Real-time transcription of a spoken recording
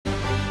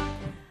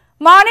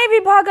മാണി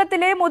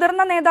വിഭാഗത്തിലെ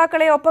മുതിർന്ന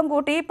നേതാക്കളെ ഒപ്പം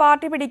കൂട്ടി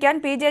പാർട്ടി പിടിക്കാൻ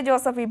പി.ജെ.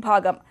 ജോസഫ്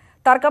വിഭാഗം.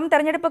 തർക്കം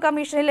തെരഞ്ഞെടുപ്പ്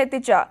കമ്മീഷനിൽ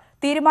എത്തിച്ച്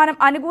തീരുമാനം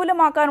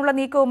അനുകൂലമാക്കാനുള്ള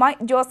നീക്കവുമായി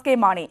ജോസ് കെ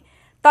മാണി.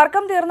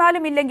 തർക്കം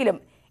തീർന്നാലും ഇല്ലെങ്കിലും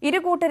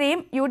ഇരുകൂട്ടരെയും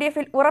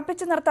UDFൽ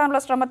ഉറപ്പിച്ചു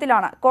നിർത്താനുള്ള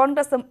ശ്രമത്തിലാണ്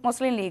കോൺഗ്രസും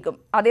മുസ്ലിം ലീഗും.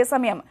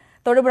 അതേസമയം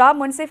തൊടുപുഴ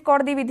മുൻസിഫ്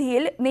കോടതി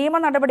വിധിയിൽ നിയമ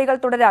നടപടികൾ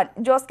തുടരാൻ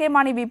ജോസ് കെ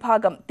മാണി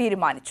വിഭാഗം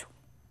തീരുമാനിച്ചു.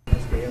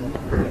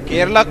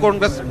 കേരള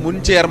കോൺഗ്രസ് മുൻ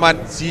ചെയർമാൻ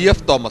CF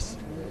തോമസ്,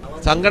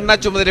 സംഘടനാ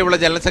ചുമതലയുള്ള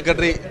general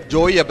secretary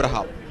Joy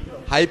Abraham,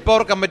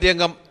 high power committee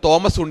അംഗം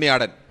തോമസ്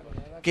ഉണ്ണിയാടൻ,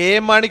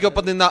 KM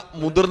മാണിക്കൊപ്പം നിന്ന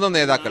മുതിർന്ന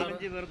നേതാക്കൾ.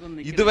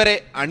 ഇതുവരെ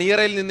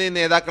അണിയറയിൽ നിന്ന് ഈ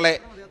നേതാക്കളെ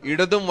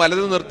ഇടതും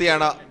വലതും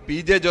നിർത്തിയാണ്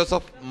P.J.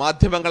 ജോസഫ്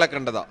മാധ്യമങ്ങളെ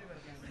കണ്ടത്.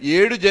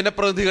 7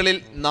 ജനപ്രതിനിധികളിൽ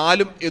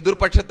 4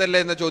 എതിർപക്ഷത്തല്ല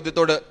എന്ന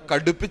ചോദ്യത്തോട്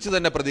കടുപ്പിച്ചു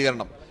തന്നെ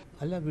പ്രതികരണം.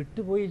 അല്ല,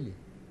 വിട്ടുപോയില്ലേ,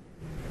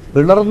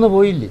 പിളർന്നു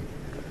പോയില്ലേ,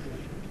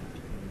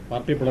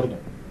 പാർട്ടി പിളർന്നു.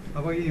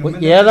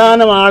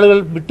 ഏതാനും ആളുകൾ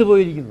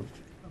വിട്ടുപോയിരിക്കുന്നു.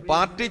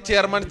 പാർട്ടി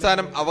ചെയർമാൻ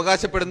സ്ഥാനം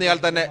അവകാശപ്പെടുന്നയാൾ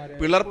തന്നെ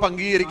പിളർപ്പ്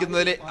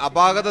അംഗീകരിക്കുന്നതിലെ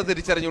അപാകത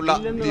തിരിച്ചറിഞ്ഞുള്ള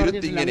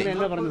തിരുത്തിങ്ങനെ.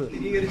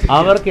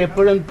 അവർക്ക്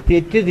എപ്പോഴും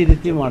തെറ്റ്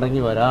തിരുത്തി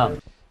മടങ്ങി വരാം.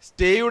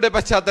 സ്റ്റേയുടെ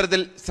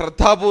പശ്ചാത്തലത്തിൽ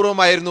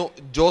ശ്രദ്ധാപൂർവമായിരുന്നു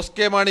ജോസ്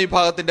കെ മാണി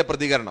വിഭാഗത്തിന്റെ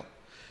പ്രതികരണം.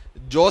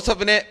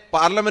 ജോസഫിനെ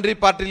പാർലമെന്ററി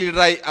പാർട്ടി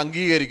ലീഡറായി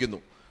അംഗീകരിക്കുന്നു.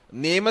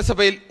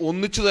 നിയമസഭയിൽ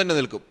ഒന്നിച്ചു തന്നെ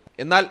നിൽക്കും.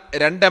 എന്നാൽ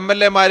 2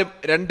 MLA-മാരും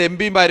 2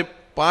 MP-മാരും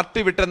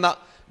പാർട്ടി വിട്ടെന്ന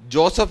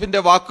ജോസഫിന്റെ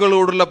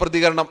വാക്കുകളോടുള്ള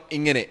പ്രതികരണം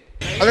ഇങ്ങനെ.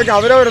 അതൊക്കെ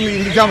അവരവരൊന്ന്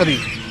ചിന്തിച്ചാൽ മതി.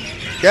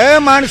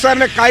 KM മാണി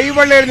സാറിന്റെ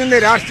കൈവെള്ളയിൽ നിന്ന്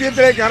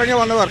രാഷ്ട്രീയത്തിലേക്ക് ഇറങ്ങി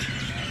വന്നവർ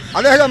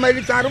അദ്ദേഹം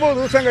മരിച്ച് 60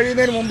 ദിവസം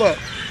കഴിയുന്നതിന് മുമ്പ്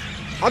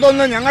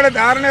അതൊന്നും ഞങ്ങളുടെ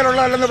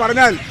ധാരണയിലുള്ളതല്ലെന്ന്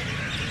പറഞ്ഞാൽ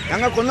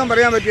ഞങ്ങൾക്കൊന്നും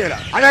പറയാൻ പറ്റുകയില്ല.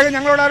 അദ്ദേഹം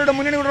ഞങ്ങളോട് ആരുടെ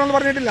മുന്നണി വിടണമെന്ന്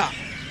പറഞ്ഞിട്ടില്ല.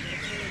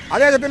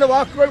 അദ്ദേഹത്തിൻ്റെ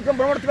വാക്കുകൾക്കും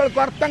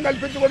പ്രവർത്തികൾക്കും അർത്ഥം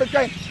കൽപ്പിച്ചു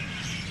കൊടുക്കാൻ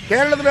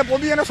കേരളത്തിലെ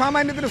പൊതുജന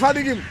സാമാന്യത്തിന്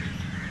സാധിക്കും.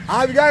 ആ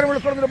വികാരം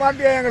ഉൾക്കൊള്ളുന്നൊരു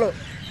പാർട്ടിയാണ് ഞങ്ങൾ.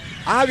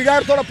 ആ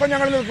വികാരത്തോടൊപ്പം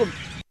ഞങ്ങൾ നിൽക്കും.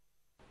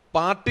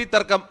 പാർട്ടി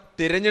തർക്കം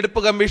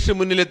തിരഞ്ഞെടുപ്പ് കമ്മീഷന്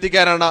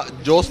മുന്നിലെത്തിക്കാനാണ്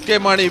ജോസ് കെ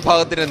മാണി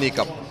വിഭാഗത്തിന്റെ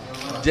നീക്കം.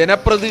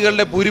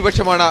 ജനപ്രതിനിധികളുടെ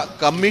ഭൂരിപക്ഷമാണ്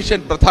കമ്മീഷൻ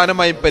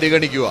പ്രധാനമായും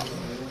പരിഗണിക്കുക.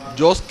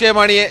 ജോസ് കെ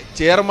മാണിയെ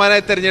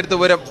ചെയർമാനായി തെരഞ്ഞെടുത്ത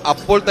വിവരം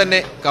അപ്പോൾ തന്നെ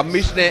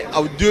കമ്മീഷനെ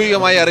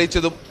ഔദ്യോഗികമായി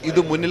അറിയിച്ചതും ഇത്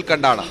മുന്നിൽ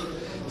കണ്ടാണ്.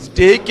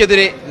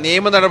 സ്റ്റേക്കെതിരെ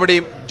നിയമ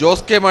നടപടിയും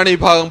ജോസ് കെ മാണി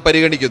വിഭാഗം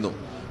പരിഗണിക്കുന്നു.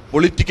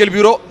 Political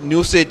bureau,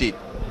 news 18.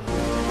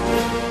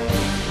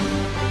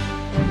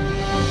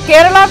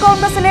 കേരള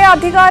കോൺഗ്രസിലെ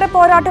അധികാര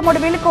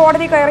പോരാട്ടമൊടുവിൽ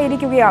കോടതി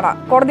കയറിയിരിക്കുകയാണ്.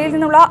 കോടതിയിൽ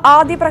നിന്നുള്ള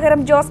ആദ്യ പ്രഹരം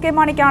ജോസ് കെ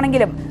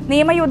മാണിക്കാണെങ്കിലും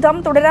നിയമയുദ്ധം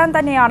തുടരാൻ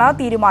തന്നെയാണ്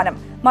തീരുമാനം.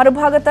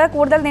 മറുഭാഗത്ത്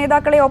കൂടുതൽ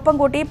നേതാക്കളെ ഒപ്പം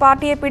കൂട്ടി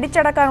പാർട്ടിയെ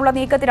പിടിച്ചടക്കാനുള്ള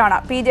നീക്കത്തിലാണ്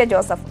P.J.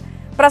 ജോസഫ്.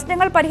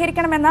 പ്രശ്നങ്ങൾ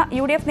പരിഹരിക്കണമെന്ന്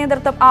UDF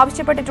നേതൃത്വം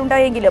ആവശ്യപ്പെട്ടിട്ടുണ്ട്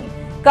എങ്കിലും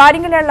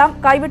കാര്യങ്ങളെല്ലാം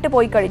കൈവിട്ടു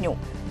പോയി കഴിഞ്ഞു.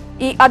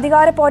 ഈ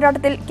അധികാര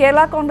പോരാട്ടത്തിൽ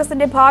കേരള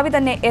കോൺഗ്രസിന്റെ ഭാവി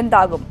തന്നെ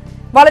എന്താകും?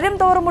 വളരും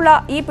തോറുമുള്ള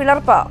ഈ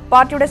പിളർപ്പ്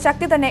പാർട്ടിയുടെ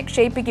ശക്തി തന്നെ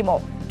ക്ഷയിപ്പിക്കുമോ?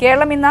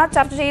 കേരളം ഇന്ന്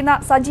ചർച്ച ചെയ്യുന്ന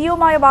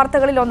സജീവമായ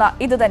വാർത്തകളിലൊന്ന്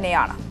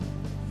ഇതുതന്നെയാണ്.